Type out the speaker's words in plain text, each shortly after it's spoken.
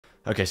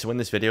Okay, so in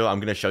this video, I'm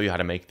going to show you how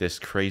to make this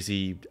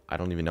crazy, I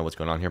don't even know what's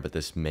going on here, but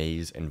this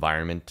maze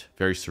environment,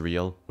 very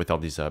surreal with all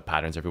these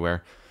patterns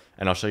everywhere.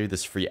 And I'll show you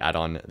this free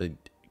add-on that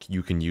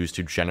you can use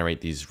to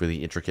generate these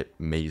really intricate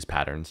maze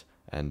patterns.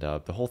 And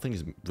the whole thing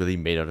is really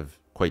made out of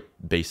quite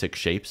basic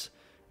shapes,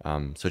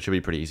 so it should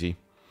be pretty easy.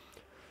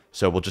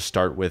 So we'll just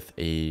start with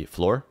a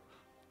floor.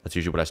 That's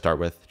usually what I start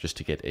with, just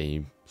to get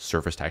a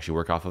surface to actually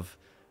work off of.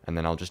 And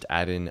then I'll just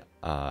add in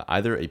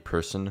either a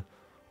person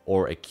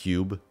or a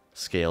cube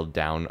scaled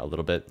down a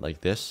little bit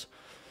like this,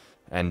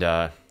 and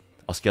I'll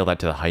scale that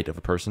to the height of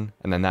a person,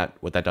 and then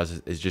what that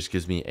does is just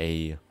gives me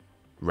a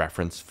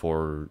reference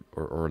for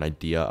or an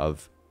idea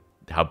of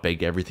how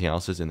big everything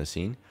else is in the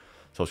scene.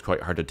 So it's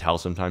quite hard to tell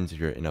sometimes if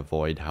you're in a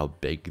void how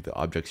big the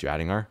objects you're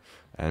adding are,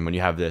 and when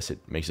you have this, it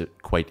makes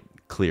it quite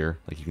clear,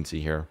 like you can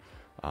see here,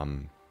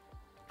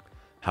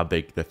 how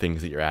big the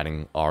things that you're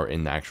adding are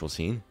in the actual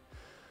scene.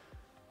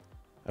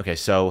 Okay,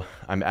 so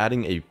I'm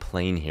adding a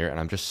plane here, and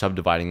I'm just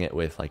subdividing it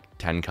with like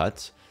 10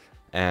 cuts.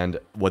 And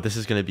what this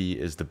is going to be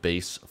is the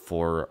base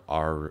for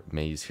our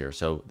maze here.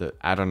 So the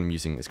add-on I'm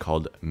using is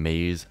called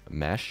Maze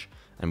Mesh.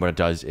 And what it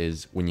does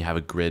is when you have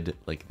a grid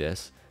like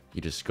this,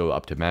 you just go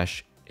up to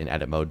Mesh in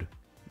Edit Mode,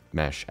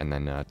 Mesh, and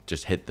then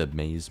just hit the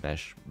Maze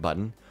Mesh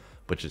button,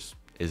 which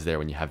is there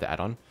when you have the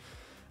add-on.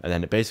 And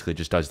then it basically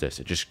just does this.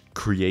 It just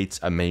creates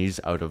a maze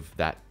out of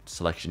that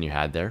selection you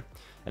had there.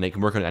 And it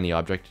can work on any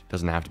object. It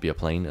doesn't have to be a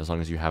plane. As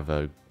long as you have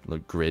a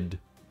grid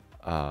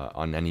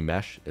on any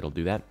mesh, it'll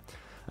do that.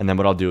 And then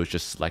what I'll do is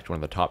just select one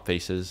of the top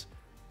faces,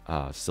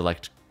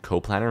 select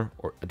coplanar,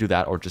 or do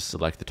that, or just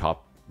select the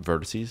top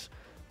vertices,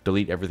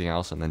 delete everything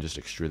else, and then just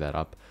extrude that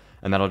up.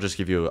 And that'll just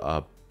give you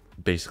a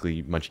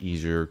basically much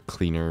easier,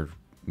 cleaner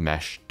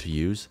mesh to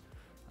use.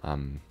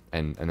 And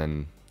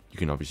then you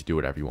can obviously do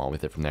whatever you want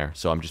with it from there.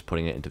 So I'm just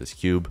putting it into this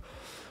cube.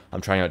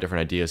 I'm trying out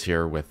different ideas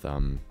here with...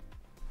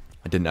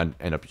 I didn't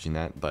end up using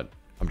that, but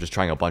I'm just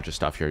trying a bunch of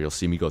stuff here. You'll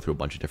see me go through a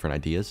bunch of different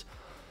ideas.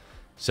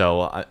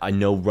 So I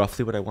know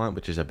roughly what I want,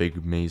 which is a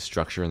big maze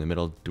structure in the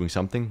middle doing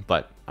something,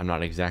 but I'm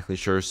not exactly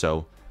sure.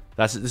 So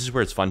this is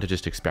where it's fun to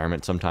just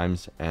experiment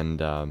sometimes.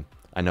 And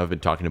I know I've been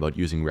talking about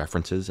using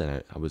references,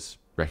 and I was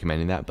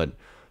recommending that, but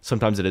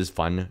sometimes it is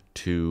fun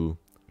to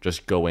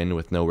just go in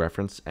with no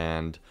reference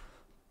and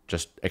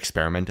just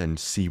experiment and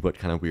see what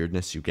kind of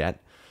weirdness you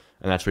get.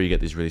 And that's where you get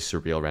these really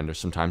surreal renders.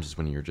 Sometimes is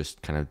when you're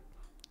just kind of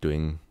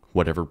doing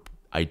whatever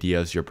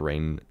ideas your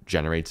brain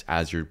generates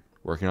as you're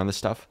working on this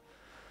stuff.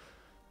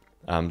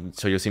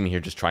 So you'll see me here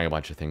just trying a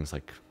bunch of things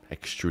like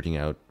extruding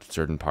out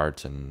certain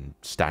parts and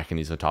stacking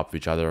these on top of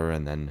each other,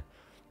 and then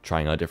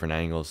trying out different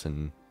angles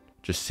and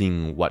just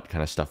seeing what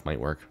kind of stuff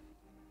might work.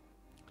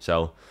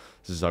 So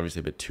this is obviously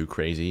a bit too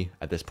crazy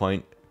at this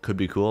point. Could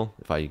be cool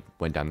if I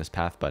went down this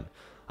path, but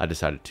I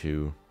decided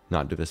to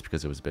not do this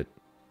because it was a bit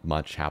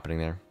much happening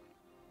there.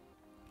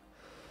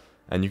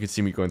 And you can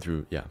see me going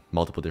through,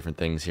 multiple different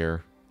things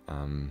here.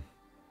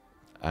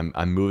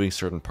 I'm moving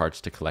certain parts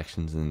to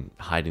collections and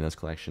hiding those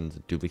collections,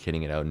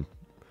 duplicating it out and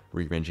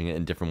rearranging it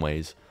in different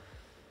ways.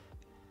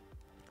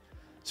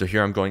 So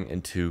here I'm going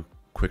into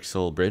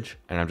Quixel Bridge,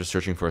 and I'm just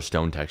searching for a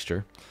stone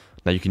texture.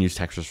 Now you can use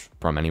textures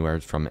from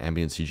anywhere, from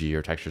AmbientCG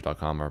or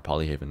Textures.com or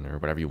Polyhaven or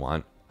whatever you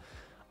want.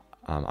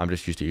 I'm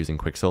just used to using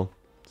Quixel,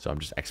 so I'm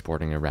just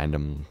exporting a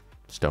random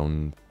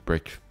stone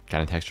brick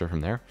kind of texture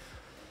from there.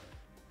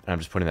 And I'm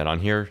just putting that on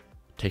here,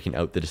 taking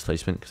out the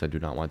displacement because I do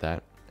not want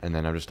that. And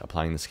then I'm just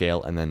applying the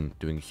scale and then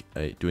doing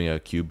a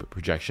cube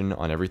projection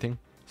on everything.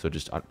 So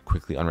just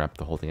quickly unwrap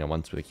the whole thing at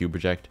once with a cube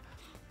project.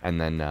 And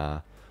then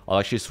I'll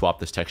actually swap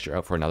this texture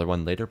out for another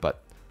one later,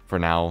 but for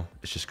now,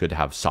 it's just good to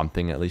have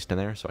something at least in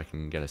there so I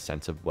can get a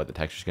sense of what the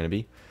texture is going to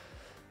be.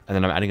 And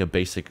then I'm adding a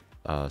basic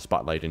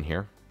spotlight in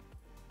here.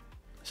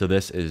 So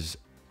this is,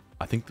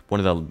 I think, one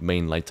of the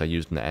main lights I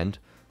used in the end.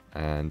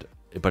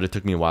 But it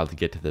took me a while to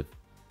get to the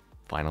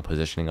final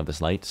positioning of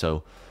this light.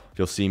 So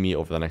you'll see me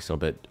over the next little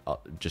bit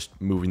just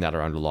moving that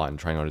around a lot and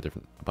trying out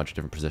a bunch of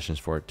different positions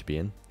for it to be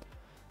in.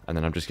 And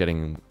then I'm just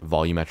getting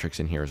volumetrics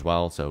in here as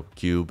well. So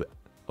cube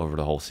over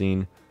the whole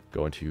scene,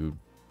 go into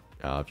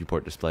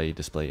viewport display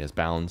as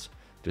bounds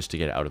just to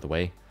get it out of the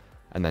way.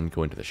 And then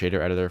go into the shader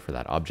editor for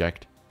that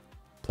object,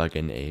 plug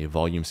in a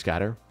volume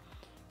scatter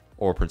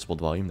or principled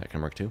volume, that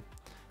can work too.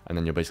 And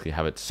then you'll basically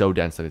have it so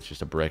dense that it's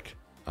just a brick.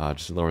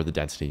 Just lower the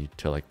density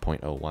to like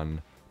 0.01,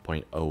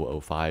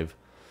 0.005,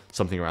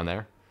 something around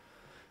there.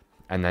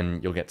 And then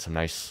you'll get some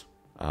nice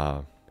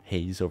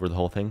haze over the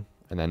whole thing.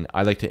 And then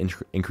I like to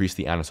increase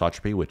the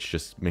anisotropy, which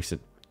just makes it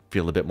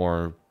feel a bit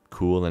more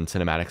cool and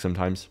cinematic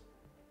sometimes.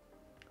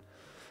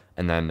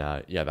 And then,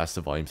 that's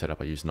the volume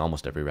setup I use in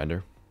almost every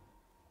render.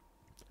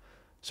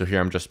 So here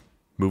I'm just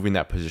moving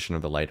that position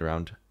of the light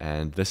around.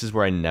 And this is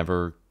where I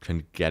never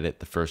can get it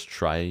the first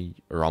try,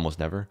 or almost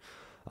never.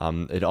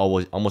 It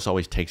almost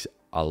always takes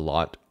a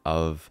lot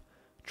of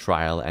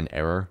trial and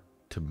error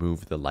to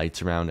move the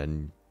lights around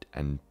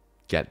and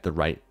get the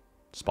right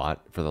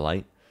spot for the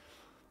light.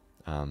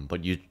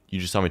 But you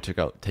just saw me take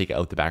out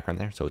the background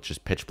there, so it's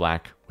just pitch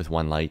black with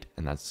one light,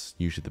 and that's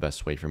usually the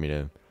best way for me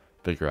to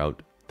figure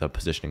out the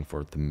positioning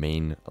for the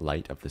main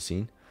light of the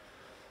scene.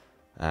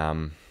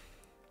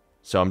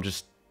 So I'm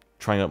just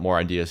trying out more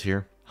ideas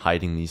here,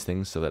 hiding these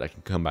things so that I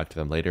can come back to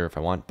them later if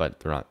I want, but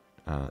they're not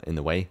in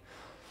the way.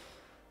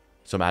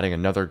 So I'm adding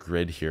another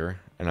grid here,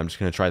 and I'm just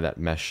going to try that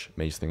mesh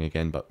maze thing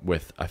again, but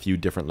with a few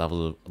different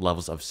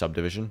levels of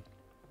subdivision.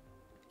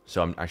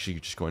 So I'm actually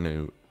just going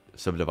to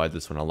subdivide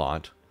this one a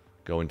lot,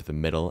 go into the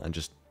middle, and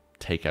just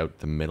take out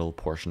the middle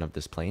portion of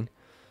this plane.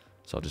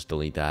 So I'll just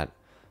delete that,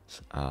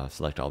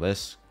 select all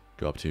this,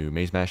 go up to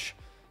maze mesh,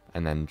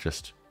 and then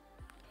just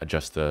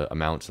adjust the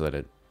amount so that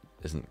it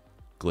isn't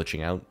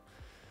glitching out.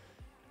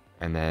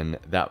 And then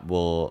that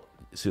will,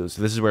 so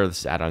this is where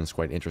this add-on is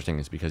quite interesting,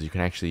 is because you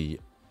can actually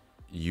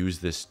use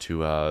this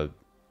to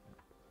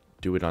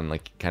do it on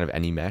like kind of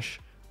any mesh.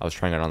 I was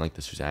trying it on like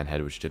the Suzanne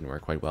head, which didn't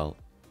work that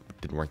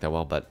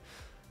well, but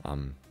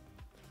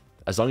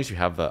as long as you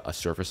have a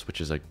surface which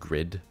is a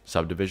grid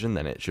subdivision,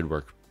 then it should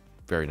work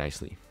very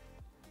nicely.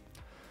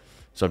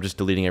 So I'm just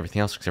deleting everything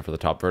else except for the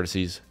top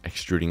vertices,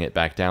 extruding it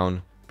back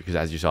down, because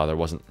as you saw, there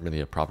wasn't really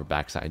a proper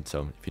backside.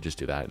 So if you just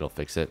do that, it'll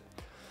fix it.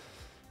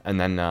 And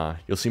then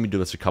you'll see me do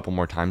this a couple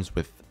more times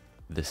with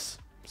this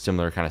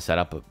similar kind of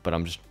setup, but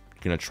I'm just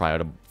going to try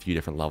out a few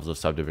different levels of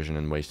subdivision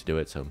and ways to do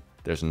it. So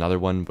there's another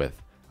one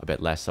with a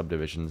bit less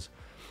subdivisions.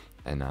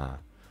 And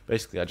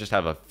basically, I just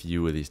have a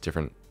few of these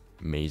different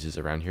mazes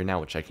around here now,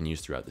 which I can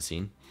use throughout the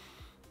scene.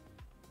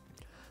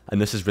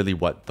 And this is really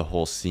what the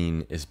whole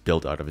scene is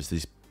built out of, is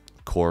these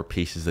core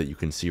pieces that you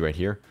can see right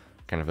here.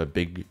 Kind of a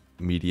big,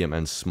 medium,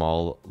 and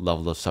small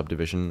level of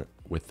subdivision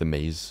with the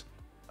maze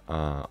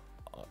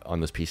on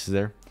those pieces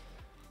there.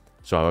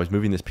 So I was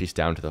moving this piece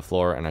down to the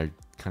floor, and I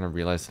kind of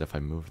realized that if I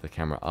moved the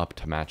camera up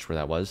to match where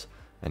that was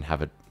and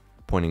have it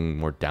pointing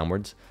more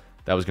downwards,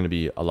 that was going to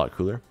be a lot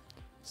cooler.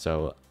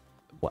 So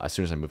as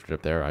soon as I moved it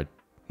up there, I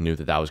knew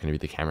that that was going to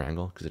be the camera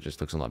angle, because it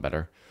just looks a lot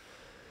better.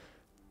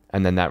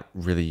 And then that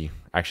really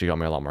actually got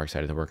me a lot more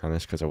excited to work on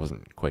this, because I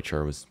wasn't quite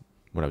sure it was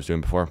what I was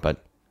doing before.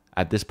 But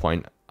at this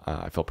point,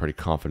 I felt pretty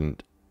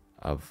confident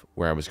of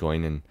where I was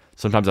going. And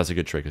sometimes that's a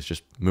good trick, is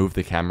just move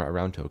the camera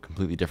around to a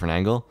completely different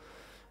angle,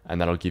 and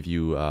that'll give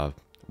you,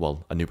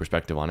 well, a new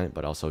perspective on it,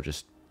 but also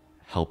just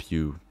help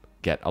you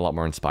get a lot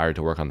more inspired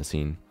to work on the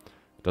scene.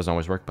 It doesn't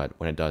always work, but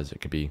when it does,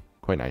 it can be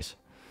quite nice.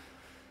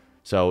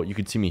 So you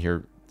can see me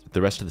here.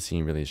 The rest of the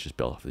scene really is just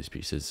built off of these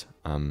pieces.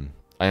 I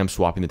am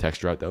swapping the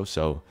texture out though,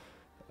 so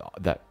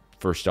that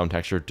first stone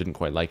texture didn't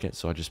quite like it,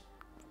 so I just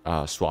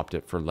swapped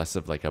it for less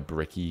of like a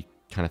bricky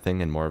kind of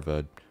thing and more of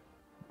a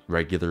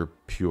regular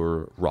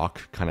pure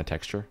rock kind of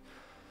texture.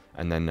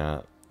 And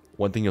then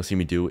one thing you'll see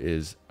me do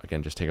is,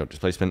 again, just take out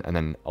displacement and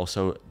then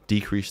also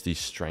decrease the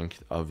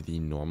strength of the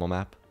normal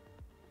map.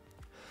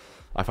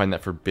 I find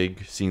that for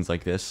big scenes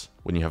like this,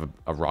 when you have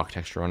a rock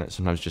texture on it,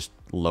 sometimes just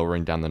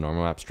lowering down the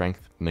normal map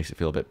strength makes it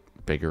feel a bit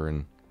bigger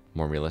and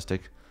more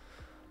realistic.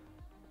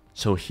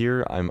 So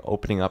here I'm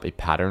opening up a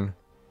pattern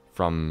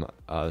from,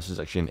 this is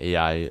actually an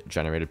AI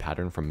generated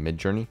pattern from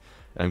Midjourney,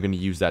 and I'm going to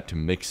use that to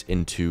mix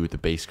into the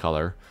base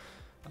color,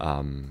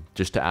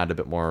 just to add a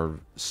bit more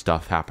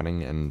stuff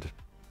happening and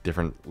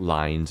different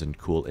lines and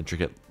cool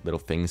intricate little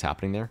things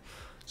happening there.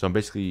 So I'm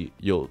basically,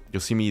 you'll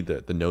see me,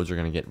 the nodes are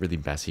going to get really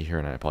messy here,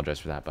 and I apologize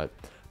for that, but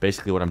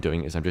basically what I'm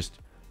doing is I'm just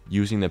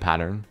using the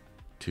pattern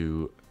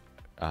to,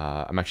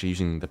 I'm actually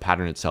using the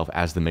pattern itself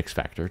as the mix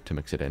factor to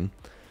mix it in.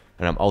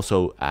 And I'm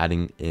also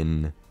adding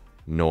in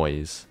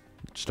noise,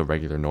 just a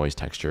regular noise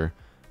texture,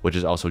 which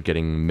is also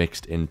getting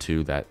mixed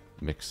into that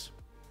mix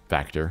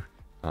factor.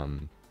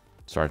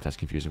 Sorry if that's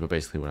confusing, but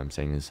basically what I'm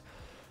saying is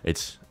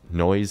it's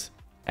noise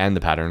and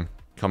the pattern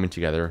coming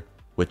together,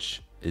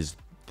 which is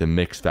the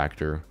mix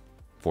factor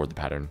for the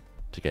pattern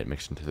to get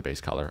mixed into the base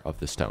color of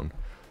the stone.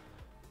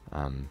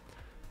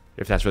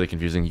 If that's really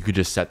confusing, you could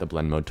just set the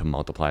blend mode to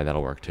multiply.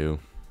 That'll work too.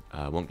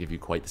 It won't give you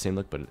quite the same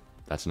look, but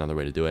that's another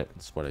way to do it.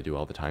 It's what I do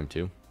all the time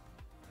too.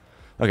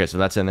 Okay, so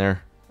that's in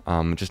there.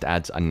 It just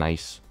adds a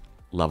nice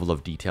level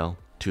of detail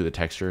to the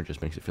texture.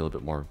 Just makes it feel a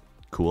bit more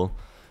cool.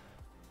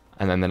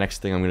 And then the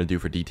next thing I'm going to do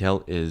for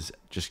detail is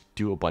just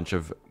do a bunch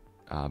of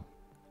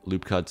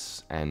loop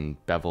cuts and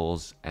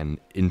bevels and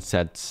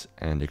insets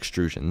and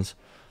extrusions.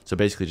 So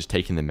basically just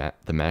taking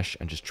the mesh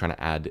and just trying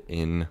to add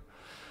in,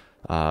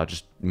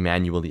 just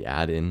manually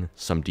add in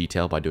some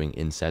detail by doing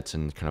insets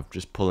and kind of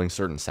just pulling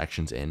certain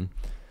sections in.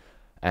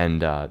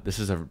 And this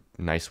is a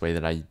nice way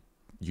that I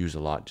use a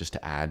lot just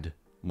to add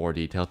more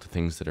detail to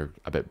things that are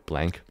a bit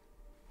blank.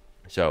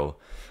 So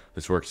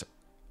this works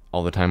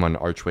all the time on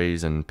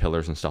archways and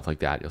pillars and stuff like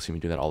that. You'll see me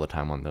do that all the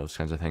time on those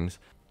kinds of things.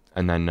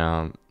 And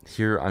then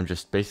here I'm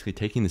just basically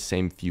taking the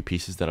same few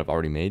pieces that I've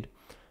already made,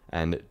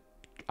 and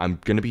I'm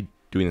going to be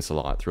doing this a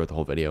lot throughout the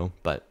whole video,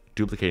 but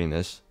duplicating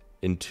this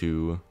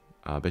into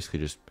basically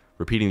just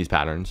repeating these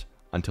patterns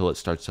until it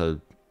starts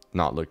to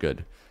not look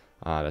good.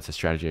 That's a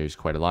strategy I use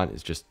quite a lot,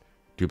 is just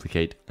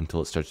duplicate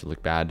until it starts to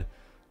look bad,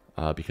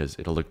 because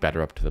it'll look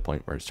better up to the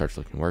point where it starts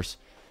looking worse.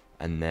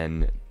 And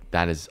then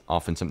that is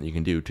often something you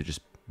can do to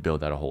just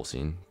build out a whole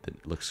scene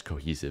that looks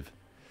cohesive.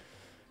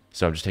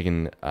 So I'm just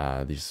taking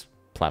these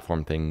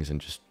platform things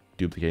and just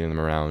duplicating them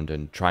around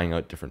and trying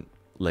out different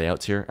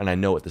layouts here. And I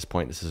know at this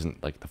point, this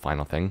isn't like the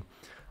final thing.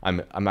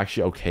 I'm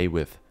actually okay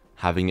with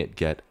having it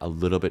get a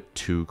little bit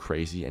too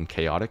crazy and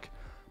chaotic,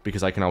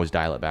 because I can always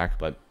dial it back.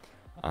 But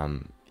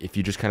if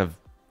you just kind of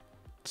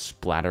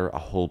splatter a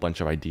whole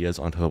bunch of ideas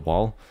onto the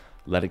wall,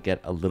 let it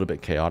get a little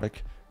bit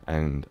chaotic,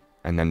 and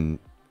then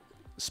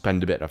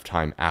spend a bit of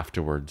time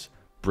afterwards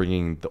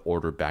bringing the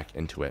order back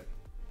into it.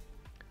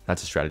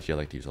 That's a strategy I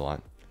like to use a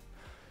lot.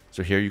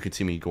 So here you can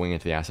see me going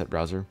into the asset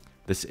browser.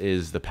 This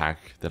is the pack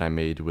that I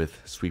made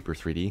with Sweeper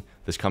 3D.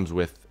 This comes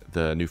with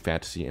the new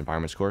Fantasy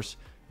Environments course.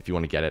 If you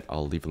want to get it,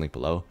 I'll leave a link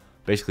below.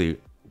 Basically,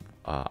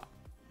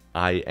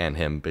 I and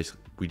him,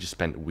 we just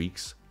spent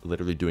weeks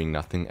literally doing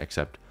nothing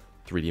except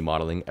 3D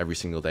modeling every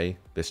single day,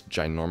 this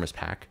ginormous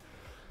pack.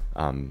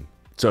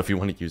 So if you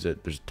want to use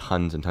it, there's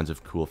tons and tons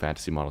of cool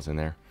fantasy models in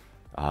there.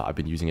 I've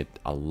been using it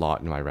a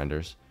lot in my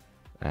renders.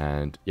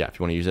 And yeah, if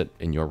you want to use it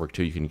in your work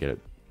too, you can get it,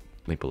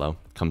 link below.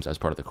 It comes as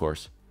part of the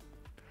course.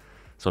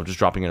 So I'm just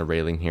dropping in a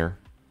railing here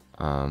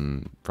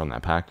from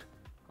that pack.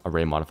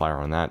 Array modifier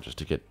on that, just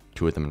to get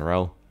 2 of them in a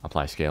row.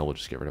 Apply scale, we'll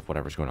just get rid of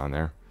whatever's going on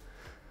there.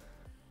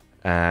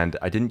 And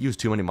I didn't use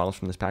too many models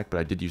from this pack, but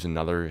I did use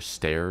another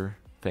stair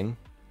thing.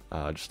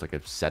 Just like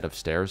a set of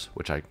stairs,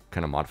 which I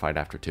kind of modified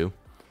after too.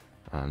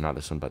 Not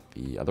this one, but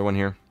the other one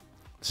here.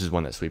 This is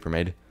one that Sweeper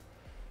made.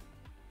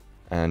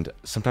 And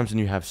sometimes when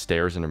you have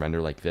stairs in a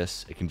render like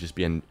this, it can just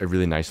be a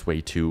really nice way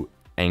to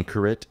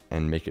anchor it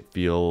and make it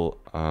feel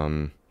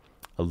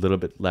a little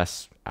bit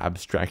less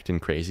abstract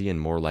and crazy and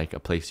more like a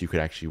place you could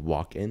actually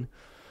walk in.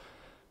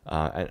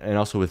 And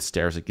also with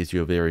stairs, it gives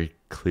you a very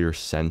clear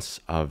sense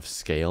of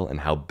scale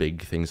and how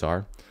big things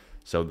are.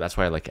 So that's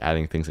why I like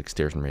adding things like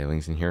stairs and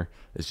railings in here.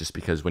 It's just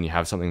because when you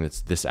have something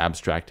that's this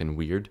abstract and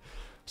weird,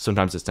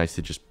 sometimes it's nice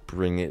to just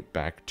bring it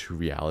back to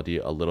reality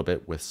a little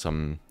bit with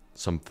some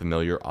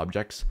familiar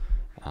objects.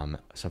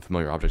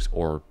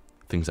 Or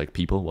things like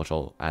people, which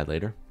I'll add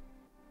later.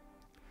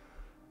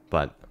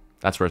 But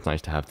that's where it's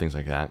nice to have things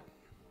like that.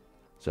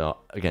 So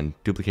again,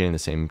 duplicating the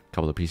same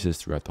couple of pieces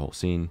throughout the whole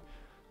scene.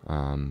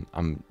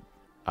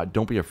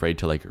 Don't be afraid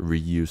to like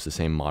reuse the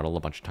same model a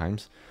bunch of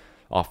times.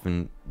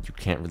 Often you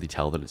can't really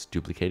tell that it's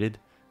duplicated,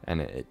 and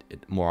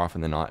it more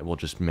often than not, it will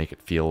just make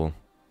it feel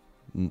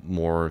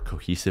more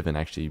cohesive and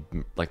actually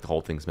like the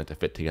whole thing's meant to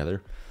fit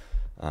together.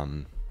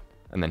 And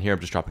then here I'm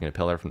just dropping in a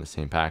pillar from the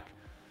same pack.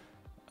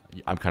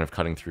 I'm kind of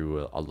cutting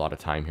through a lot of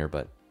time here,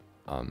 but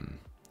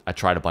I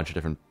tried a bunch of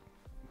different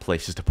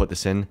places to put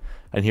this in,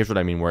 and here's what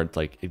I mean, where it's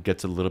like it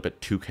gets a little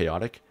bit too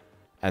chaotic,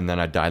 and then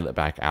I dial it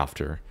back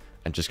after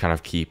and just kind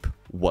of keep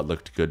what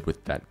looked good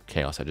with that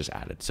chaos I just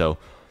added. So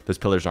those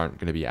pillars aren't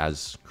going to be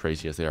as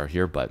crazy as they are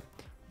here, but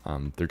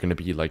they're going to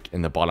be like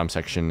in the bottom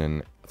section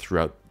and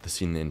throughout the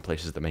scene in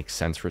places that make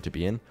sense for it to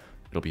be in.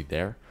 It'll be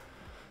there,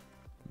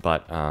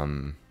 but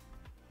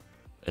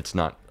it's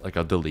not like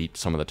I'll delete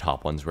some of the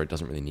top ones where it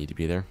doesn't really need to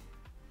be there.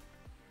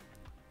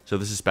 So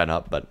this is sped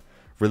up, but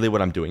really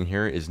what I'm doing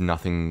here is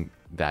nothing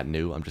that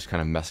new. I'm just kind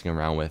of messing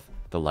around with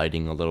the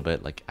lighting a little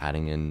bit, like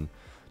adding in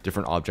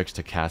different objects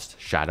to cast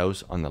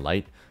shadows on the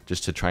light,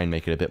 just to try and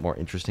make it a bit more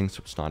interesting,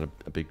 so it's not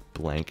a big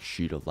blank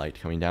sheet of light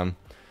coming down.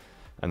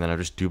 And then I'm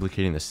just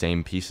duplicating the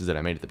same pieces that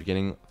I made at the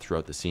beginning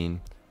throughout the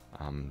scene,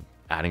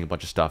 adding a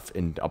bunch of stuff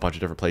in a bunch of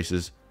different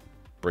places,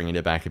 bringing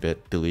it back a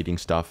bit, deleting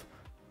stuff,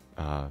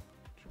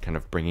 kind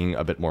of bringing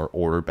a bit more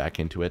order back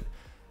into it.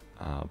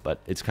 But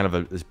it's kind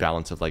of this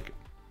balance of like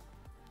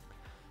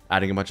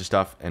adding a bunch of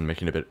stuff and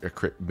making it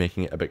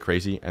a bit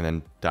crazy, and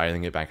then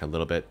dialing it back a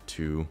little bit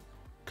to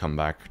come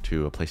back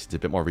to a place that's a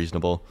bit more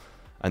reasonable,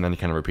 and then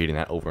kind of repeating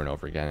that over and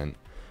over again, and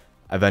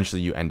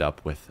eventually you end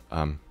up with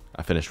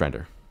a finished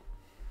render.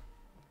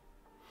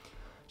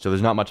 So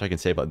there's not much I can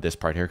say about this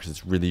part here, because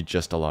it's really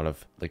just a lot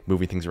of like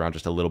moving things around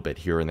just a little bit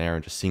here and there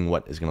and just seeing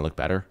what is going to look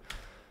better.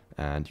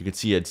 And you can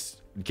see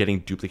it's getting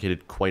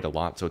duplicated quite a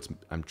lot, so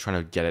I'm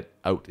trying to get it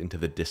out into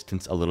the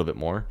distance a little bit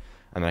more,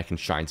 and then I can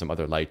shine some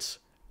other lights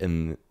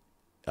in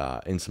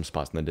some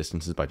spots in the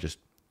distances by just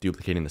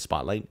duplicating the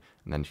spotlight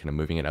and then kind of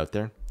moving it out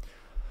there.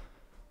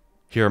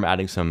 Here I'm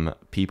adding some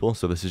people,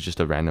 so this is just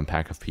a random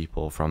pack of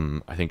people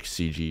from, I think,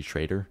 CG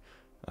Trader,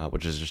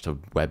 which is just a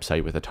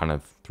website with a ton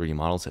of 3D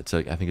models. I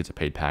think it's a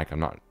paid pack. I'm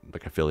not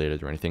like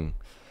affiliated or anything.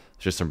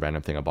 It's just some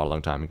random thing I bought a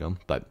long time ago.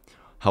 But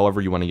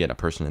however you want to get a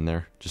person in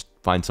there, just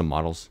find some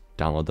models,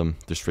 download them.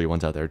 There's free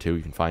ones out there too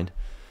you can find.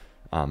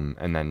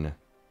 And then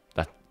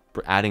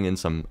adding in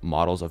some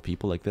models of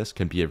people like this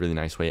can be a really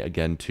nice way,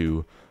 again,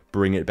 to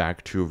bring it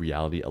back to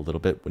reality a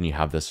little bit when you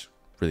have this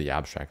really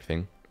abstract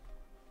thing.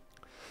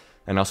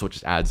 And also it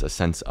just adds a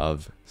sense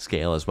of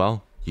scale as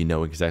well. You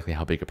know exactly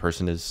how big a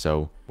person is,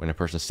 so when a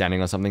person is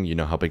standing on something, you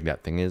know how big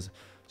that thing is.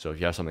 So if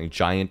you have something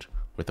giant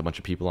with a bunch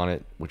of people on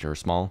it, which are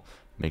small,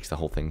 makes the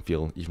whole thing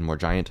feel even more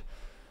giant.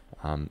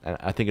 And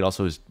I think it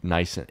also is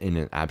nice in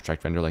an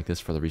abstract render like this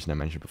for the reason I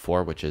mentioned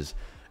before, which is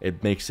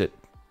it makes it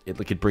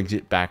brings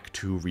it back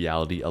to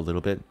reality a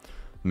little bit,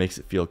 makes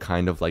it feel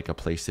kind of like a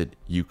place that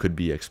you could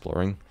be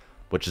exploring,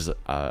 which is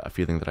a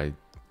feeling that I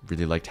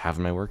really like to have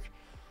in my work.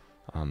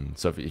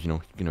 So if you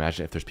can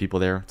imagine if there's people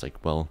there, it's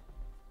like, well,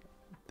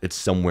 it's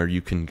somewhere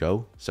you can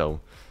go. So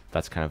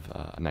that's kind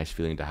of a nice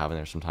feeling to have in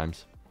there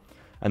sometimes.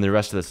 And the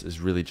rest of this is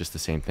really just the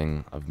same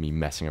thing of me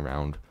messing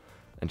around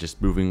and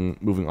just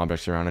moving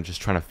objects around and just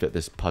trying to fit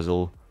this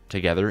puzzle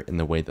together in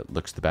the way that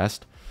looks the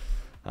best.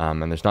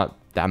 And there's not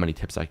that many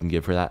tips I can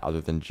give for that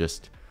other than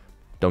just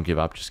don't give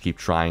up, just keep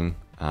trying,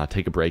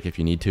 take a break if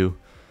you need to.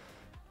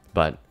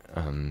 But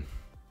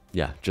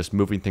yeah, just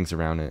moving things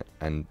around,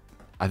 and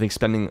I think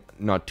spending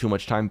not too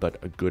much time, but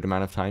a good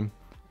amount of time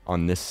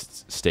on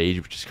this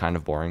stage, which is kind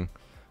of boring.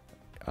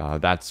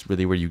 That's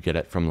really where you get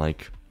it from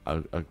like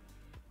a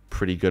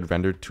pretty good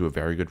render to a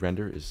very good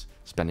render, is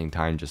spending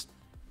time just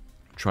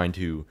trying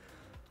to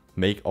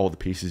make all the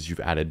pieces you've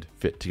added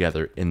fit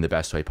together in the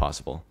best way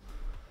possible.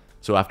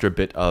 So after a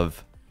bit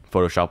of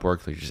Photoshop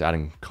work, like just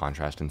adding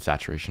contrast and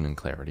saturation and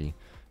clarity,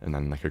 and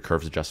then like a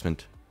curves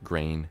adjustment,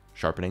 grain,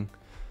 sharpening,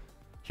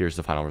 here's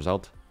the final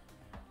result.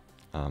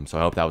 So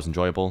I hope that was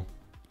enjoyable.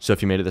 So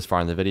if you made it this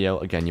far in the video,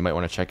 again, you might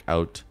want to check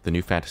out the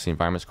new Fantasy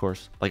Environments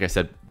course. Like I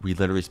said, we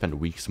literally spent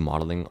weeks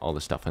modeling all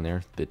the stuff in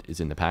there that is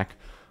in the pack.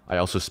 I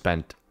also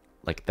spent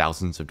like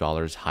thousands of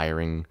dollars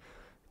hiring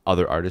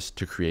other artists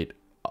to create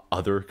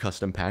other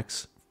custom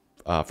packs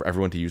for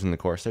everyone to use in the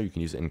course there. You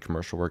can use it in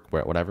commercial work,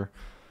 whatever.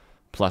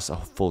 Plus a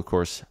full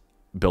course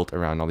built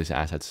around all these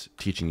assets,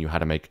 teaching you how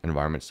to make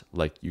environments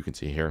like you can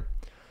see here.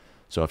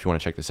 So if you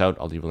want to check this out,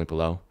 I'll leave a link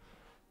below.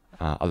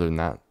 Other than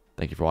that,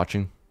 thank you for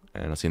watching,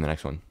 and I'll see you in the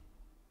next one.